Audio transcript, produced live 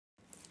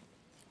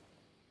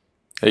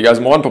Hey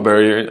guys, Mohan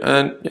Paber here,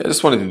 and yeah, I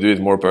just wanted to do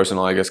it more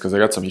personal, I guess, because I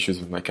got some issues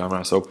with my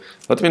camera. So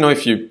let me know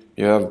if you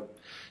have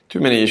too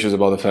many issues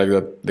about the fact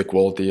that the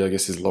quality, I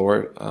guess, is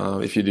lower.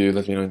 If you do,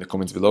 let me know in the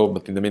comments below.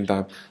 But in the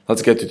meantime,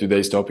 let's get to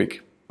today's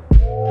topic.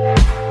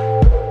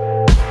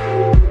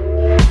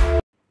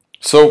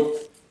 So,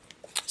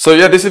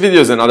 yeah, this video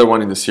is another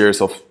one in the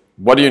series of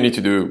what do you need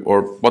to do,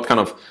 or what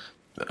kind of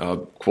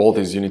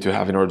qualities you need to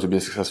have in order to be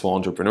successful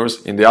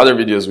entrepreneurs. In the other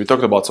videos, we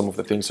talked about some of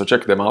the things, so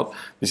check them out.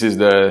 This is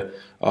the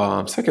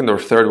second or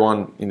third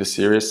one in the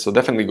series, so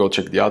definitely go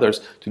check the others.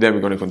 Today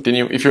we're going to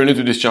continue. If you're new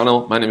to this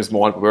channel, my name is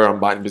Mohan Paber. I'm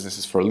buying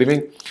businesses for a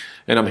living,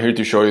 and I'm here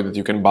to show you that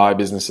you can buy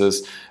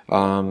businesses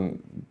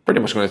pretty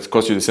much going to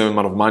cost you the same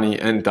amount of money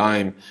and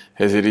time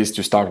as it is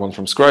to start one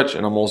from scratch.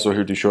 And I'm also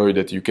here to show you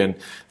that you can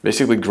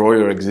basically grow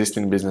your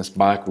existing business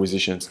by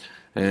acquisitions.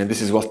 And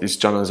this is what this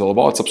channel is all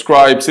about.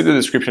 Subscribe, see the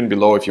description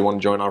below if you want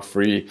to join our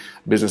free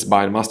business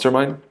buying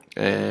mastermind.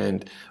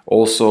 And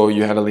also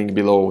you have a link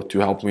below to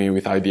help me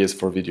with ideas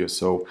for videos.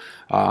 So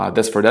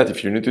that's for that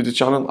if you're new to the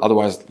channel.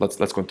 Otherwise,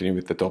 let's continue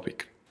with the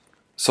topic.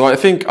 So I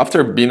think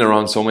after being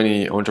around so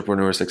many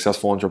entrepreneurs,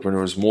 successful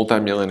entrepreneurs,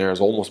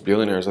 multi-millionaires, almost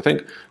billionaires, I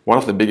think one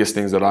of the biggest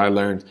things that I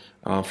learned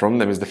from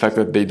them is the fact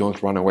that they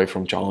don't run away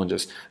from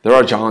challenges. There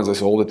are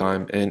challenges all the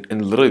time, and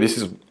literally this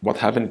is what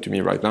happened to me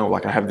right now.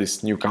 Like I have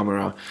this new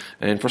camera,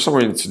 and for some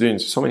reason it's doing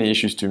so many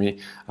issues to me,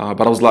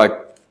 but I was like,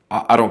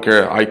 I don't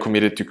care. I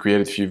committed to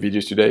create a few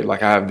videos today.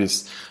 Like I have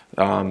this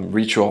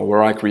ritual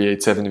where I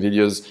create 7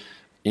 videos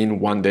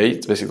in one day.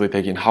 It's basically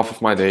taking half of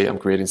my day. I'm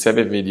creating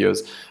 7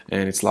 videos,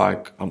 and it's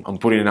like I'm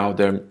putting it out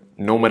there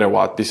no matter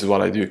what. This is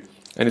what I do.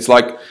 And it's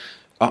like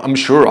I'm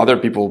sure other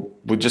people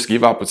would just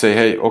give up and say,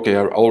 hey, okay,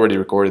 I already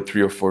recorded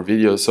 3 or 4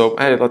 videos, so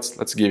hey,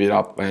 let's give it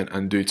up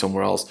and do it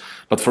somewhere else.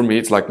 But for me,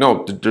 it's like,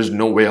 no, there's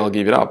no way I'll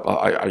give it up.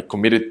 I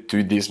committed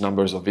to these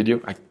numbers of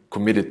video. I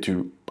committed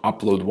to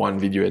upload 1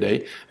 video a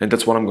day, and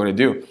that's what I'm going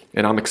to do.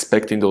 And I'm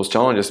expecting those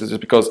challenges just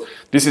because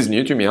this is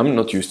new to me. I'm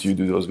not used to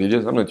do those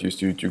videos. I'm not used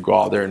to go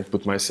out there and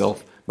put my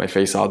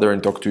face out there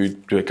and talk to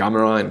a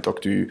camera and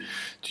talk to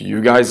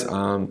you guys.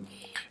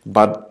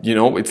 But you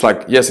know, it's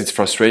like, yes, it's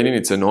frustrating,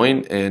 it's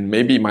annoying, and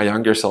maybe my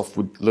younger self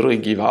would literally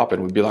give up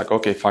and would be like,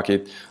 okay, fuck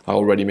it, I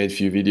already made a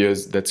few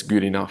videos, that's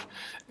good enough.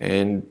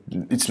 And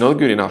it's not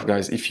good enough,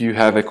 guys. If you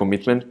have a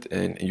commitment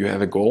and you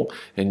have a goal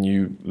and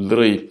you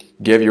literally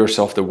gave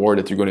yourself the word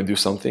that you're going to do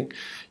something,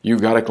 you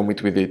gotta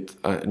commit with it,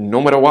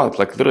 no matter what.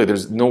 Like literally,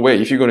 there's no way.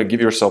 If you're going to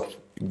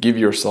give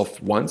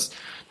yourself once,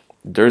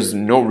 there's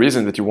no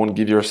reason that you won't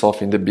give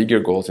yourself in the bigger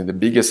goals, in the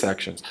biggest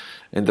actions.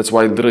 And that's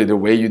why literally the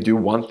way you do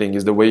one thing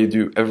is the way you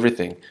do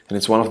everything. And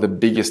it's one of the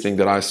biggest things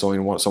that I saw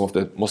in some of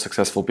the most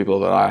successful people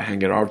that I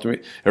hang around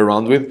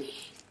with.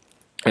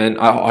 And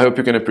I hope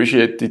you can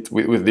appreciate it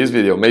with this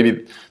video.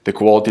 Maybe the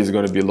quality is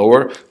going to be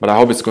lower, but I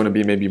hope it's going to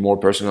be maybe more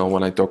personal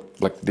when I talk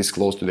like this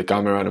close to the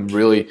camera. And I'm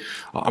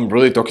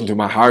really talking to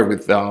my heart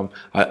with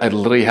I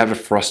literally have a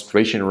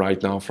frustration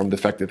right now from the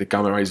fact that the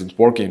camera isn't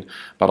working.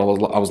 But I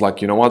was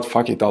like, you know what,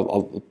 fuck it,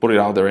 I'll put it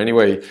out there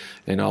anyway,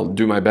 and I'll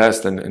do my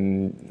best. And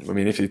I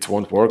mean, if it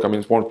won't work, I mean,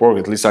 it won't work.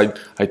 At least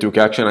I took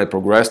action, I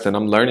progressed, and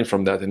I'm learning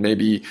from that. And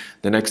maybe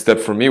the next step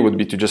for me would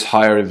be to just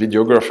hire a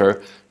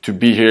videographer to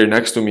be here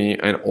next to me,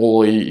 and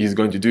all he's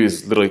going to do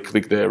is literally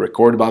click the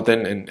record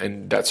button,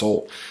 and that's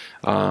all.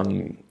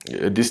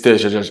 At this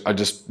stage, I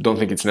just don't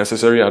think it's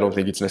necessary. I don't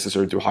think it's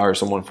necessary to hire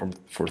someone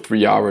for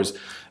 3 hours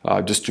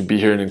just to be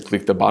here and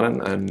click the button.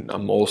 And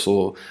I'm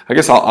also, I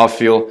guess I'll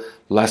feel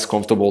less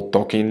comfortable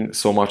talking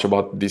so much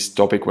about this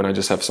topic when I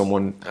just have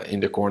someone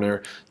in the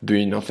corner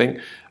doing nothing.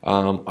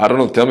 I don't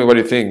know, tell me what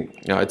you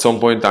think. At some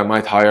point I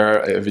might hire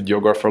a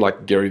videographer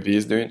like Gary Vee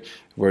is doing,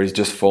 where he's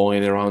just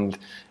following around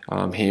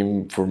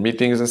him for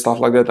meetings and stuff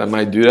like that. I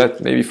might do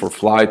that maybe for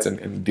flights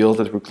and deals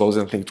that we're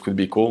closing. I think it could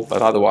be cool,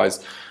 but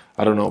otherwise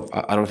I don't know.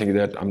 I don't think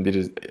that I'm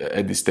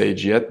at this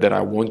stage yet that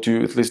I want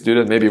to at least do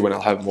that. Maybe when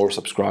I'll have more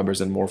subscribers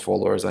and more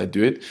followers, I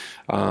do it.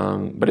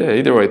 But yeah,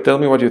 either way, tell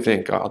me what you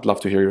think. I'd love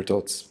to hear your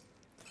thoughts.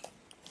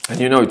 And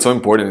you know, it's so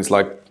important. It's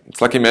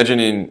like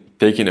imagining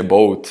taking a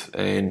boat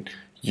and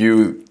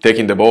you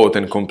taking the boat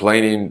and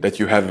complaining that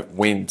you have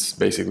winds.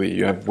 Basically,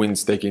 you have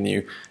winds taking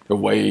you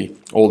away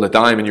all the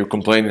time, and you're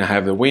complaining, I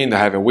have a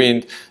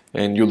wind,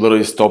 and you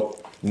literally stop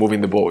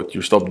moving the boat.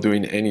 You stop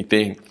doing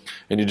anything,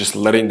 and you're just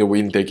letting the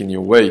wind taking you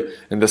away.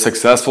 And the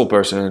successful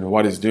person,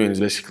 what he's doing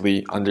is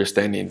basically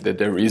understanding that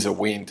there is a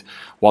wind,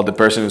 while the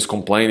person who's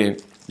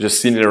complaining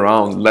just sitting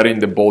around letting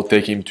the boat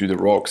take him to the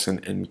rocks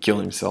and kill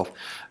himself.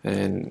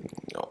 And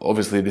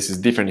obviously this is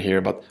different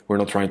here, but we're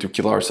not trying to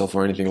kill ourselves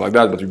or anything like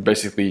that, but you're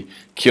basically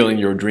killing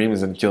your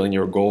dreams and killing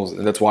your goals.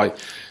 And that's why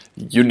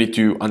you need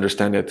to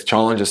understand that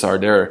challenges are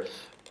there,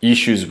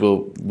 issues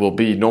will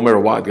be no matter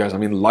what, guys. I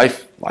mean,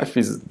 life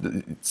is,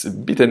 it's a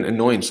bit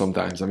annoying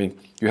sometimes. I mean,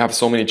 you have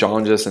so many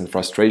challenges and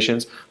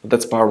frustrations, but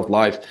that's part of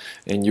life,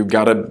 and you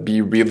gotta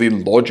be really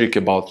logic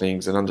about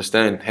things and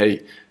understand,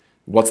 hey,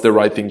 what's the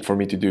right thing for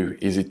me to do?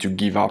 Is it to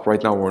give up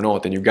right now or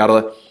not? And you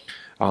gotta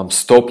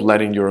Stop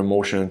letting your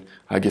emotion,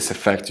 I guess,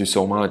 affect you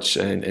so much.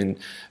 And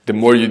the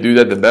more you do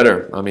that, the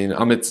better. I mean,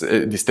 I'm at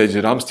the stage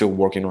that I'm still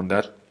working on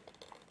that.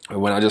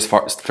 When I just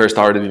first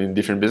started in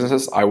different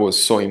businesses, I was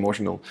so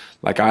emotional.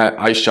 Like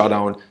I shut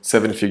down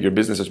 7-figure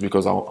businesses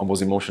because I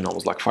was emotional. I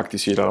was like, fuck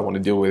this shit, I don't want to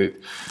deal with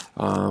it.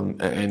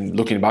 And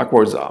looking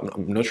backwards,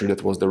 I'm not sure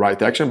that was the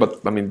right action,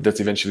 but I mean,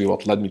 that's eventually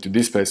what led me to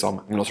this place. So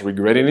I'm not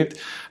regretting it.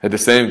 At the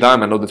same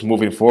time, I know that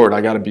moving forward,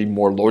 I got to be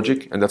more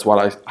logic. And that's what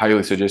I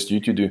highly suggest you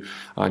to do.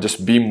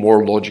 Just be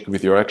more logic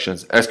with your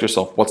actions. Ask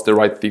yourself, what's the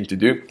right thing to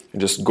do?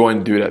 And just go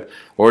and do that.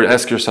 Or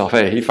ask yourself,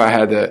 hey, if I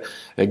had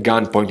a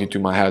gun pointing to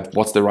my head,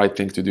 what's the right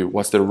thing to do?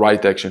 What's the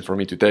right action for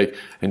me to take?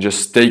 And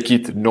just take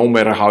it no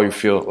matter how you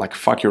feel. Like,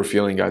 fuck your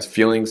feeling, guys.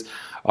 Feelings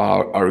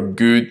are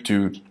good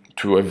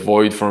to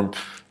avoid from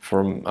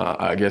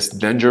I guess,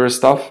 dangerous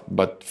stuff.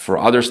 But for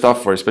other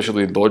stuff, for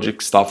especially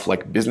logic stuff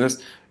like business,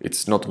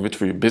 it's not good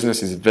for you.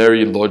 Business is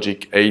very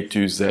logic, A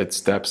to Z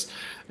steps.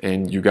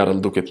 And you gotta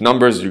look at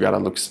numbers, you gotta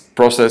look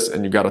process,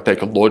 and you gotta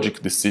take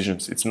logic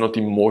decisions. It's not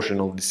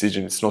emotional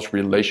decision. It's not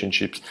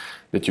relationships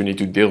that you need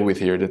to deal with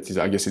here. That is,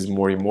 I guess, is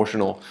more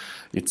emotional.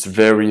 It's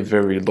very,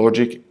 very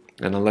logic.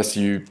 And unless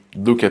you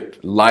look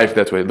at life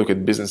that way, look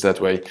at business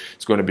that way,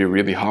 it's going to be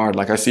really hard.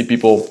 Like I see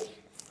people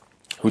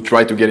who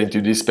try to get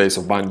into this space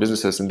of buying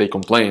businesses and they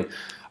complain,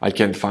 I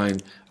can't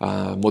find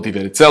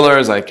motivated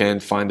sellers, I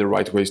can't find the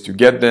right ways to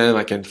get them,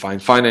 I can't find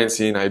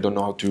financing, I don't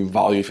know how to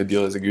value if a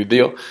deal is a good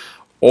deal.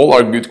 All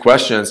are good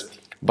questions,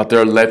 but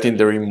they're letting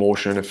their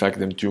emotion affect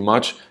them too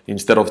much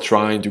instead of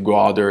trying to go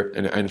out there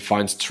and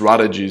find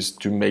strategies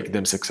to make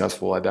them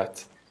successful at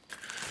that.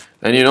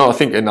 And you know, I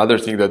think another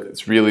thing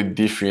that really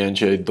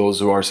differentiates those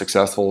who are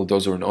successful,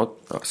 those who are not,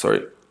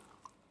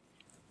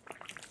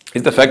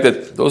 is the fact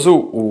that those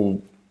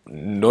who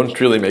don't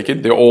really make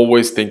it, they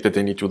always think that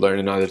they need to learn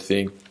another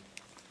thing.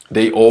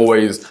 They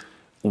always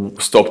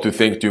stop to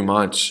think too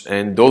much.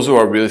 And those who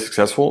are really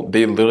successful,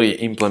 they literally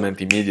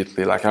implement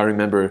immediately. Like I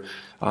remember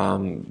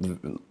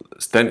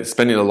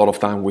spending a lot of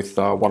time with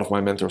one of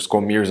my mentors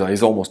called Mirza.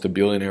 He's almost a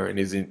billionaire and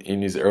he's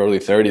in his early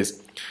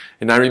 30s.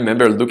 And I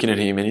remember looking at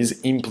him and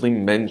he's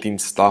implementing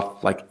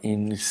stuff like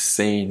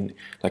insane,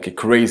 like a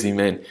crazy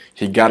man.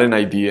 He got an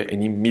idea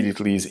and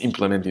immediately is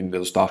implementing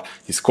those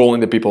stuff. He's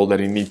calling the people that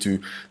he needs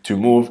to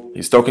move.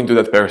 He's talking to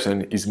that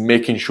person. He's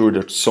making sure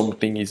that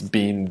something is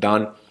being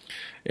done.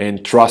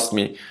 And trust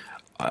me,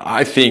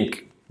 I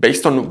think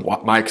based on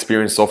what my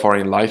experience so far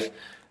in life,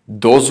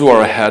 those who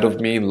are ahead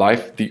of me in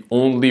life, the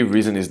only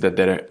reason is that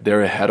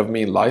they're ahead of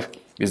me in life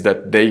is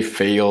that they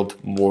failed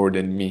more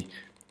than me.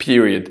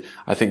 Period.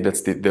 I think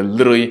that's the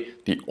literally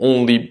the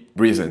only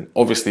reason.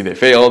 Obviously they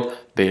failed,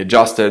 they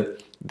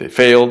adjusted, they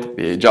failed,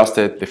 they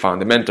adjusted, they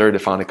found a mentor, they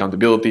found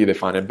accountability, they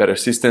found a better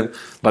system,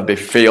 but they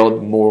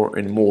failed more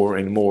and more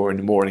and more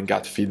and more and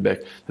got feedback.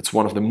 That's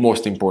one of the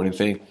most important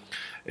things.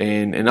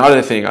 And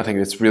another thing I think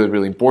that's really,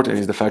 really important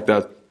is the fact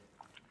that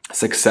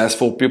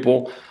successful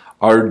people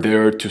are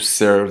there to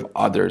serve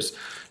others.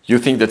 You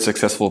think that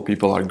successful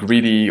people are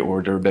greedy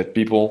or they're bad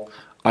people.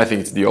 I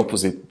think it's the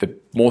opposite. The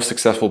most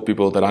successful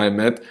people that I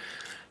met,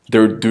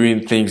 they're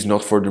doing things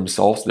not for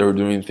themselves, they're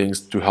doing things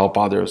to help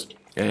others.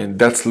 And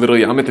that's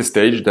literally, I'm at a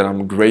stage that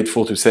I'm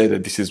grateful to say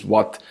that this is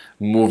what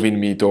moving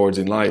me towards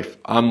in life.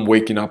 I'm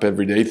waking up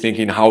every day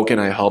thinking, how can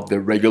I help the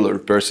regular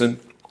person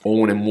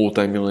own a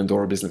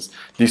multi-million-dollar business?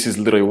 This is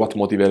literally what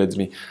motivates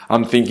me.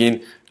 I'm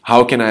thinking,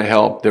 how can I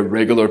help the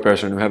regular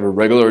person who have a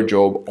regular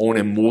job own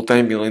a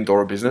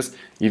multi-million-dollar business,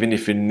 even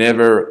if he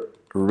never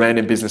ran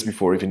a business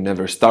before, if he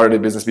never started a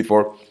business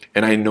before,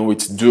 and I know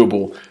it's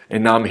doable,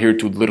 and I'm here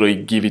to literally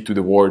give it to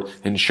the world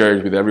and share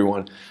it with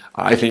everyone.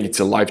 I think it's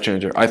a life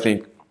changer. I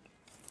think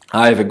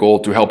I have a goal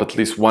to help at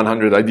least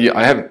 100 ideas.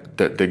 I have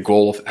the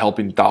goal of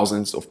helping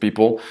thousands of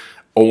people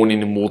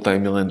owning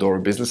multi-million-dollar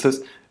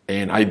businesses,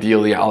 and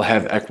ideally I'll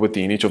have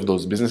equity in each of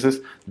those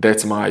businesses.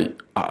 That's my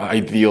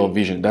ideal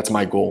vision. That's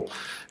my goal.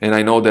 And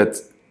I know that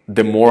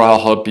the more I'll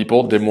help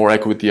people, the more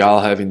equity I'll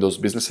have in those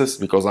businesses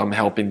because I'm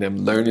helping them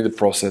learn in the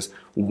process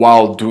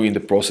while doing the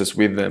process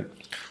with them.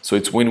 So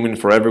it's win-win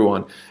for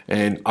everyone.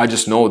 And I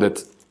just know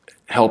that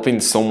helping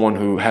someone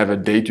who have a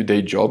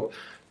day-to-day job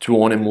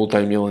to own a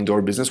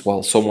multi-million-dollar business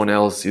while someone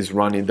else is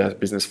running that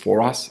business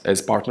for us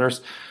as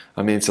partners,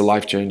 I mean, it's a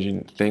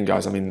life-changing thing,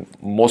 guys. I mean,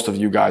 most of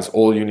you guys,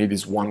 all you need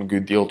is one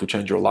good deal to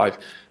change your life.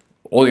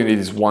 All you need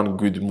is one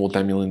good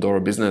multi-million-dollar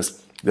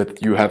business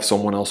that you have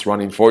someone else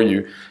running for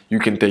you. You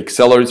can take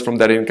salaries from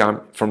that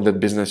income, from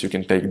that business. You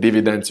can take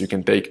dividends. You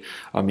can take,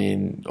 I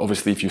mean,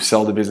 obviously, if you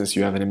sell the business,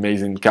 you have an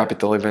amazing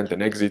capital event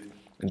and exit.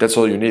 And that's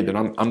all you need.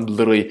 And I'm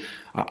literally,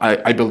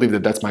 I believe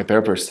that that's my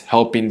purpose,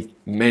 helping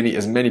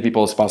as many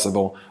people as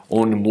possible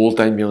own a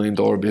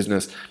multi-million-dollar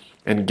business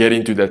and get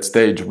into that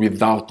stage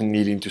without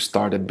needing to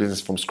start a business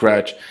from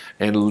scratch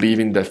and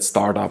leaving that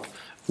startup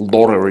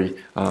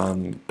lottery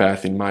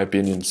path, in my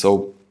opinion.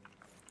 So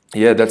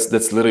yeah, that's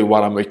literally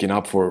what I'm waking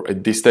up for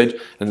at this stage,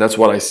 and that's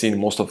what I see in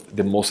most of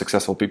the most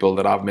successful people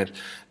that I've met.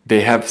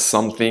 They have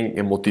something,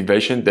 a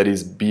motivation that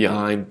is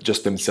behind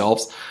just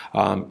themselves.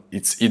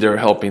 It's either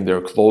helping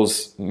their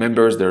close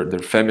members, their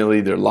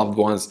family, their loved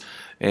ones,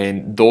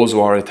 and those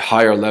who are at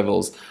higher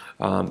levels,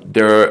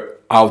 they're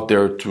out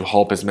there to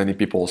help as many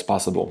people as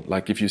possible.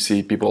 Like if you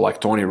see people like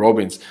Tony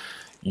Robbins,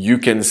 you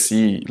can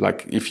see,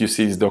 like if you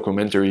see his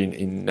documentary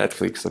in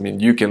Netflix, I mean,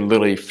 you can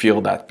literally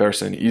feel that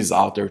person is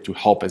out there to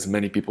help as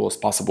many people as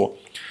possible.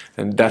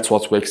 And that's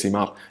what wakes him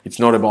up. It's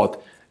not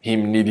about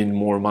him needing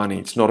more money.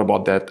 It's not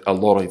about that a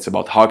lot. It's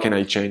about how can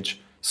I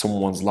change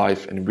someone's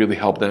life and really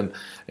help them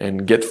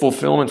and get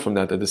fulfillment from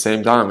that at the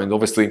same time. And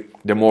obviously,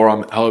 the more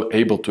I'm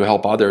able to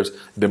help others,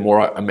 the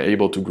more I'm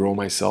able to grow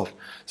myself.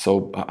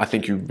 So I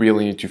think you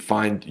really need to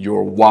find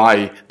your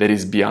why that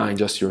is behind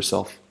just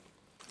yourself.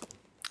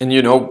 And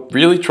you know,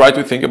 really try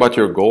to think about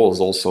your goals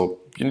also.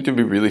 You need to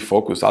be really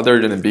focused. Other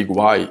than a big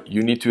why,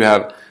 you need to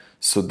have,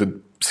 so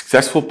the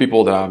successful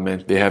people that I've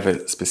met, they have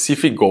a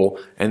specific goal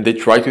and they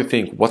try to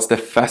think, what's the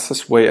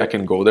fastest way I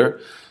can go there?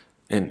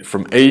 And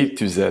from A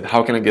to Z,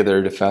 how can I get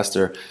there the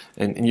faster?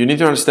 And you need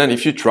to understand,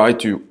 if you try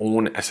to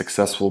own a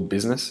successful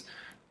business,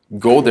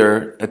 go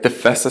there at the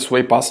fastest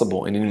way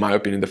possible. And in my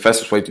opinion, the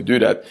fastest way to do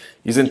that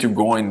isn't to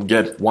go and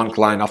get one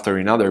client after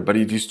another, but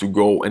it is to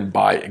go and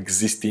buy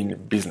existing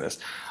business.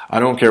 I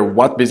don't care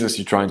what business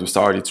you're trying to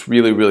start. It's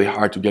really, really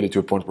hard to get it to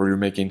a point where you're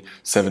making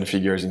 7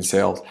 figures in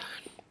sales.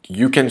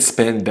 You can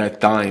spend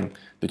that time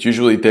that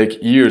usually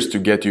take years to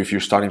get you if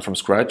you're starting from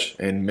scratch,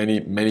 and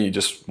many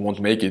just won't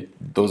make it.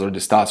 Those are the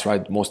stats,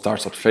 right? Most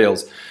startups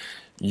fails.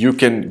 You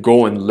can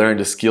go and learn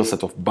the skill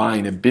set of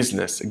buying a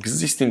business,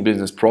 existing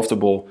business,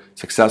 profitable,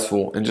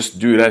 successful, and just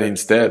do that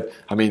instead.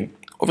 I mean,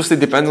 obviously it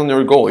depends on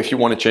your goal. If you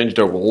want to change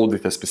the world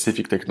with a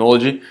specific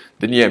technology,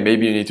 then yeah,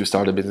 maybe you need to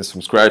start a business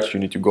from scratch. You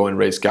need to go and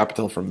raise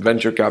capital from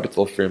venture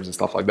capital firms and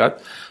stuff like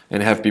that,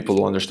 and have people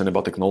who understand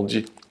about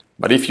technology.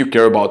 But if you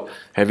care about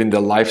having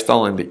the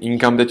lifestyle and the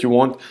income that you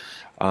want,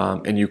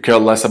 and you care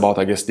less about,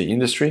 I guess, the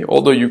industry,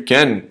 although you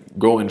can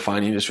go and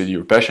find industry that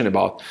you're passionate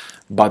about,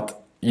 but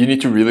you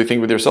need to really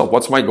think with yourself,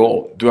 what's my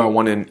goal? Do I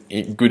want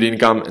a good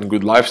income and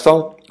good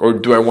lifestyle, or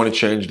do I want to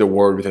change the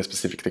world with a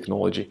specific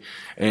technology?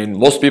 And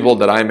most people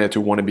that I met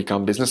who want to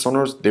become business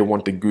owners, they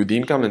want a good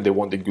income and they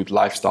want a good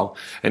lifestyle.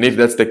 And if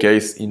that's the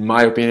case, in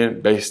my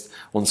opinion, based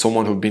on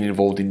someone who's been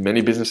involved in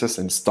many businesses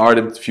and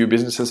started a few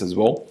businesses as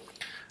well,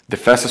 the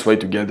fastest way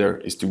to get there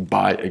is to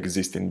buy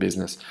existing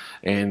business.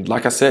 And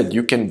like I said,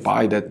 you can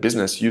buy that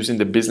business using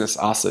the business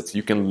assets.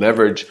 You can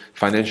leverage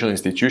financial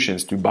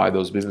institutions to buy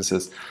those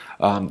businesses.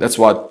 That's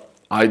what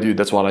I do.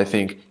 That's what I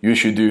think you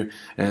should do.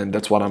 And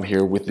that's what I'm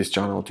here with this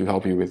channel to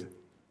help you with.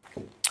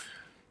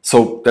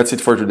 So that's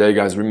it for today,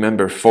 guys.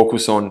 Remember,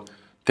 focus on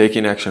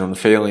taking action, on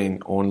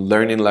failing, on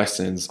learning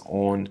lessons,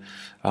 on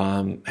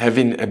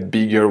having a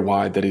bigger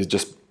why that is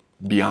just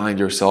behind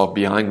yourself,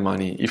 behind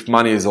money. If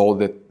money is all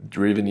that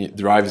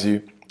drives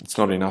you, it's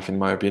not enough in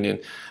my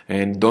opinion.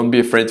 And don't be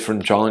afraid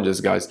from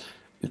challenges, guys.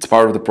 It's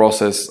part of the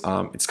process.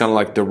 It's kind of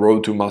like the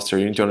road to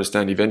mastery. You need to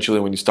understand, eventually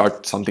when you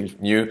start something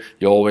new,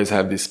 you always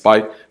have this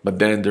spike, but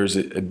then there's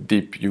a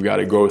dip you got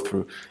to go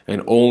through.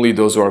 And only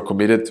those who are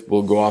committed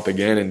will go up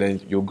again, and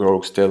then you'll grow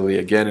steadily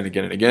again and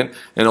again and again.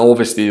 And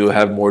obviously you'll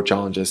have more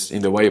challenges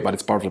in the way, but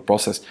it's part of the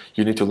process.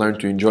 You need to learn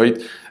to enjoy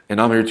it. And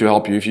I'm here to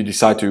help you. If you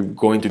decide to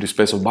go into the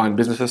space of buying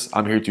businesses,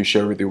 I'm here to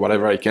share with you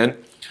whatever I can.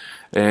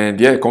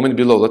 And yeah, comment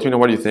below. Let me know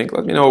what you think.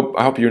 Let me know.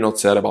 I hope you're not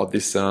sad about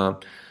this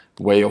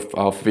way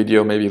of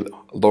video, maybe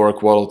lower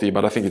quality,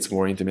 but I think it's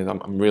more intimate.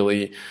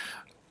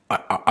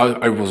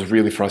 I was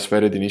really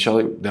frustrated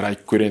initially that I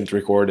couldn't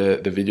record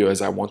the video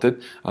as I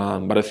wanted,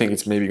 but I think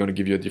it's maybe going to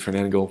give you a different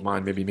angle of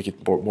mine, maybe make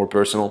it more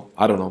personal.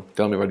 I don't know.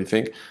 Tell me what you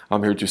think.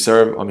 I'm here to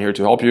serve. I'm here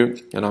to help you,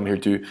 and I'm here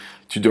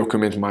to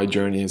document my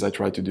journey as I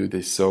try to do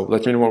this. So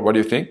let me know what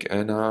you think,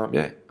 and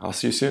yeah, I'll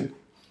see you soon.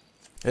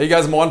 Hey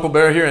guys, Mohan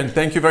Pobera here, and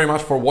thank you very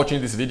much for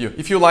watching this video.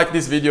 If you like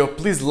this video,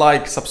 please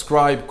like,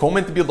 subscribe,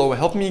 comment below,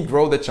 help me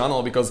grow the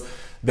channel, because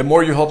the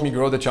more you help me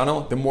grow the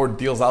channel, the more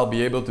deals I'll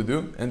be able to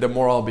do, and the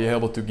more I'll be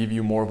able to give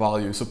you more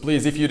value. So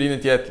please, if you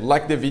didn't yet,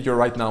 like the video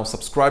right now,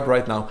 subscribe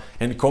right now,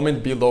 and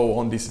comment below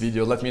on this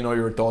video. Let me know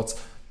your thoughts.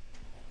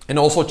 And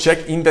also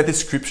check in the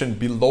description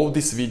below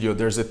this video,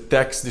 there's a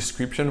text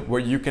description where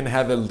you can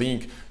have a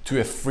link to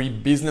a free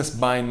business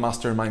buying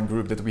mastermind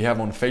group that we have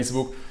on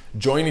Facebook.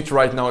 Join it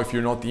right now if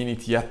you're not in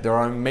it yet. There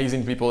are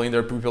amazing people in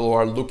there, people who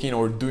are looking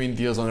or doing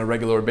deals on a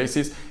regular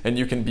basis, and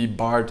you can be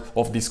part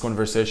of this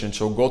conversation.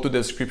 So go to the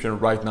description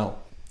right now.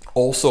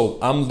 Also,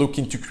 I'm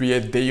looking to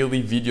create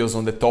daily videos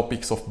on the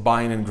topics of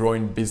buying and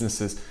growing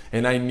businesses,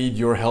 and I need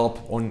your help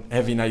on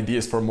having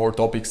ideas for more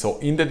topics. So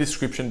in the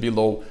description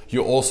below,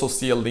 you also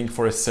see a link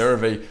for a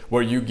survey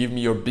where you give me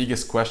your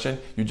biggest question.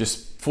 You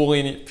just fill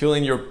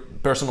in your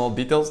personal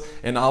details,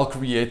 and I'll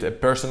create a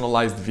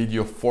personalized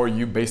video for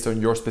you based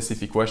on your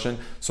specific question.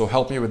 So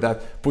help me with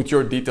that. Put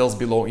your details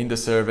below in the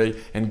survey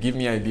and give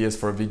me ideas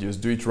for videos.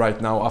 Do it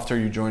right now after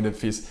you join the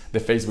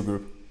Facebook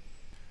group.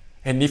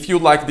 And if you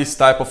like this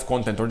type of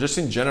content, or just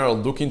in general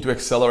looking to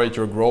accelerate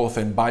your growth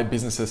and buy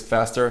businesses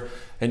faster,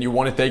 and you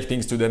want to take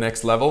things to the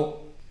next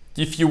level,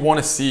 if you want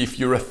to see if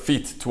you're a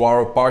fit to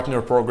our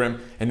partner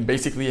program and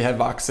basically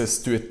have access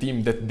to a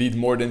team that did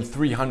more than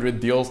 300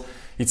 deals,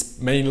 it's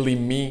mainly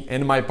me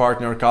and my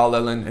partner Carl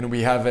Ellen, and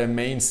we have a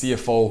main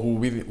CFO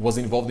who was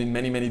involved in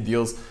many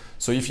deals.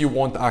 So if you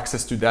want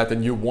access to that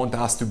and you want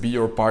us to be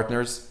your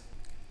partners,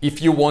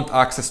 if you want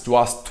access to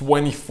us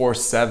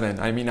 24/7,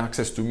 I mean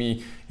access to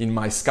me in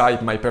my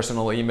Skype, my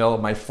personal email,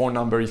 my phone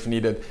number if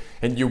needed,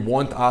 and you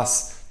want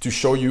us to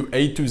show you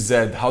A to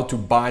Z how to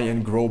buy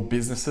and grow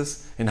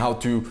businesses and how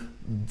to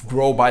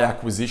grow by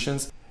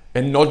acquisitions,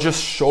 and not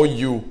just show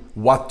you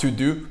what to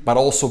do, but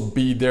also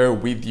be there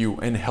with you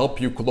and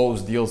help you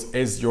close deals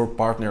as your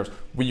partners.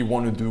 We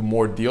want to do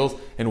more deals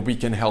and we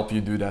can help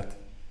you do that.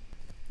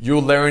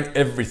 You'll learn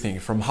everything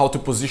from how to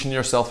position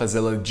yourself as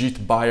a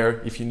legit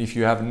buyer even if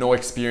you have no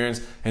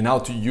experience, and how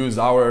to use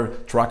our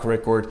track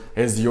record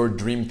as your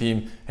dream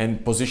team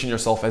and position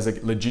yourself as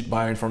a legit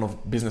buyer in front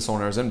of business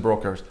owners and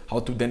brokers.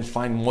 How to then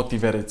find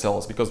motivated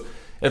sellers, because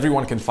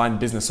everyone can find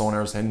business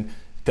owners and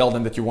tell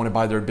them that you want to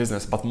buy their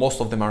business, but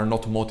most of them are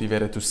not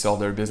motivated to sell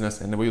their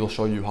business, and we will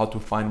show you how to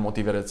find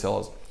motivated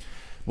sellers.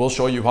 We'll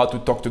show you how to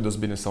talk to those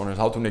business owners,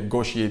 how to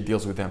negotiate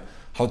deals with them,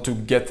 how to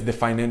get the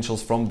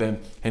financials from them,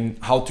 and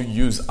how to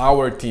use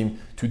our team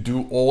to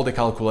do all the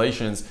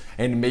calculations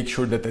and make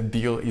sure that the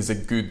deal is a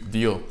good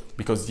deal.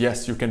 Because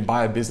yes, you can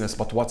buy a business,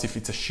 but what if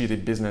it's a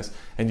shitty business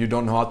and you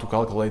don't know how to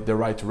calculate the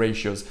right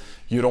ratios?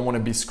 You don't want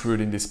to be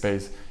screwed in this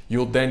space.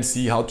 You'll then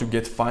see how to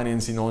get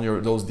financing on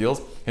those deals.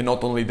 And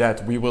not only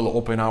that, we will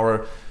open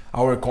our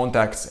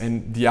contacts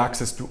and the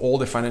access to all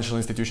the financial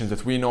institutions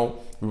that we know.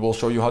 We will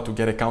show you how to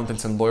get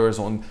accountants and lawyers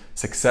on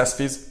success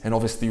fees, and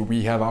obviously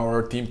we have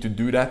our team to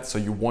do that, so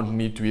you won't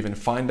need to even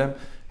find them.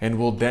 And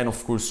we'll then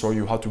of course show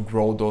you how to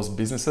grow those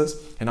businesses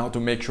and how to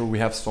make sure we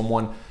have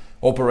someone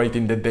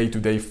operating the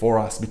day-to-day for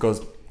us,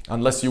 because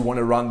unless you want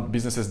to run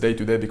businesses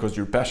day-to-day because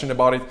you're passionate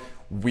about it,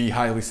 we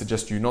highly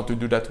suggest you not to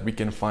do that. We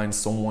can find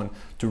someone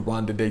to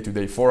run the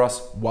day-to-day for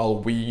us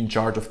while we in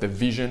charge of the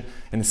vision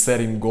and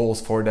setting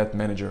goals for that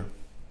manager.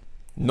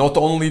 Not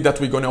only that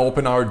we're going to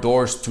open our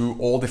doors to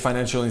all the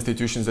financial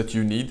institutions that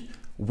you need,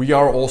 we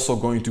are also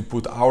going to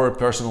put our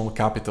personal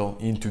capital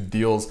into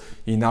deals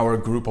in our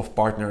group of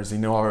partners,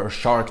 in our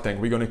Shark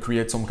Tank. We're going to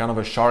create some kind of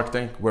a Shark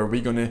Tank where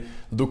we're going to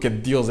look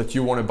at deals that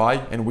you want to buy,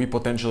 and we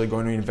potentially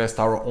going to invest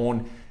our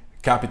own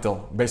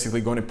capital,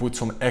 basically going to put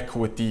some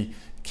equity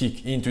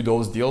kick into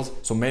those deals.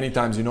 So many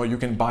times, you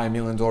can buy $1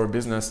 million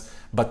business,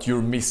 but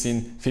you're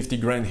missing 50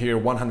 grand here,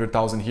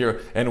 100,000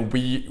 here, and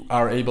we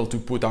are able to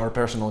put our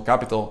personal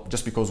capital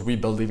just because we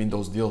believe in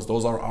those deals.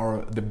 Those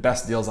are the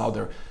best deals out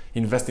there.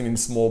 Investing in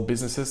small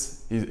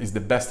businesses is the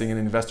best thing an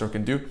investor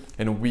can do,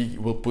 and we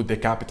will put the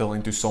capital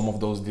into some of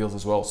those deals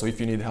as well. So if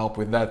you need help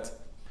with that,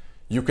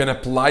 you can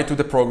apply to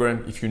the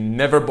program if you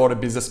never bought a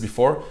business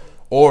before,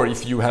 or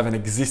if you have an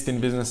existing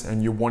business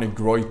and you want to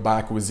grow it by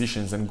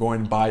acquisitions and go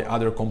and buy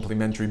other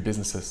complementary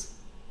businesses.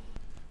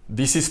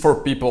 This is for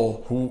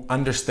people who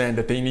understand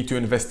that they need to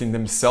invest in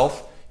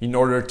themselves in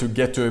order to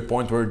get to a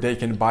point where they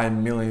can buy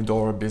 $1 million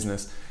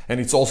business. And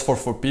it's also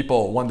for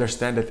people who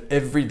understand that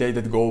every day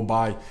that go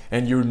by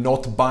and you're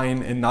not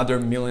buying another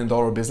 $1 million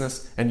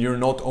business and you're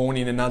not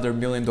owning another $1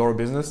 million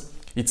business,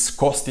 it's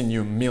costing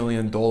you $1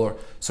 million.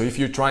 So if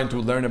you're trying to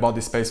learn about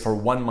this space for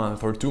 1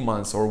 month or 2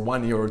 months or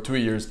 1 year or 2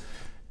 years,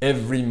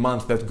 every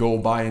month that go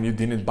by and you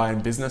didn't buy in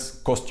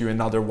business cost you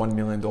another $1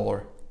 million.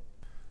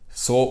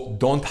 So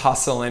don't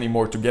hustle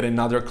anymore to get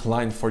another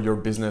client for your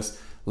business.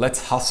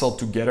 Let's hustle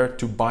together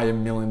to buy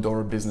 $1 million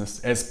business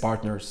as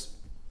partners.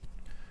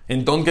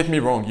 And don't get me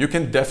wrong, you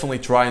can definitely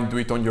try and do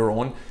it on your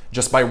own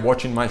just by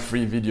watching my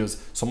free videos.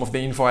 Some of the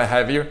info I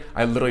have here,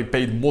 I literally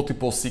paid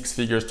multiple 6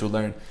 figures to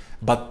learn.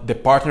 But the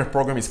partner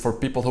program is for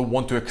people who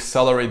want to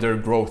accelerate their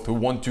growth, who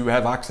want to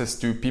have access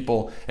to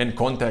people and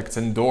contacts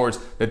and doors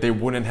that they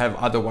wouldn't have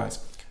otherwise.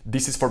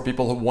 This is for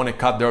people who want to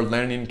cut their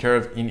learning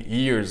curve in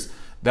years.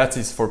 That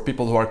is for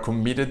people who are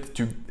committed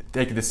to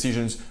take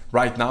decisions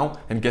right now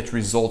and get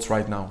results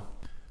right now.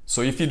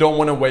 So if you don't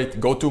want to wait,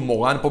 go to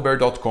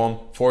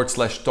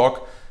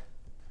moranpobert.com/talk,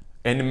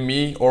 and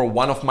me or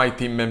one of my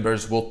team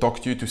members will talk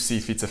to you to see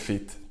if it's a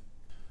fit.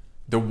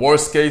 The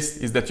worst case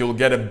is that you'll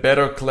get a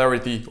better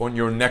clarity on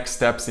your next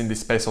steps in the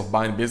space of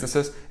buying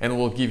businesses, and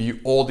will give you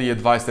all the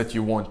advice that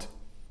you want.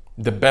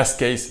 The best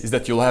case is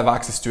that you'll have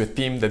access to a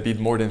team that did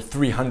more than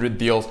 300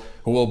 deals,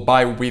 who will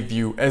buy with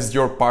you as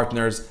your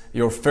partners,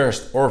 your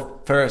first or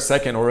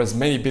second or as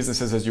many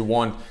businesses as you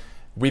want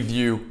with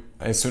you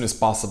as soon as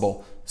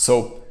possible.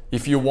 So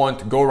if you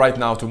want, go right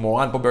now to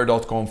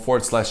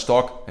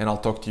moranpobert.com/talk, and I'll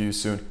talk to you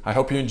soon. I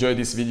hope you enjoyed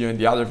this video and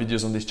the other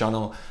videos on this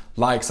channel.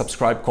 Like,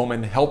 subscribe,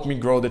 comment, help me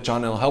grow the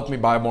channel, help me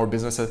buy more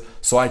businesses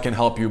so I can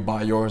help you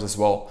buy yours as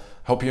well.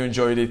 Hope you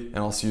enjoyed it, and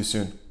I'll see you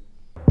soon.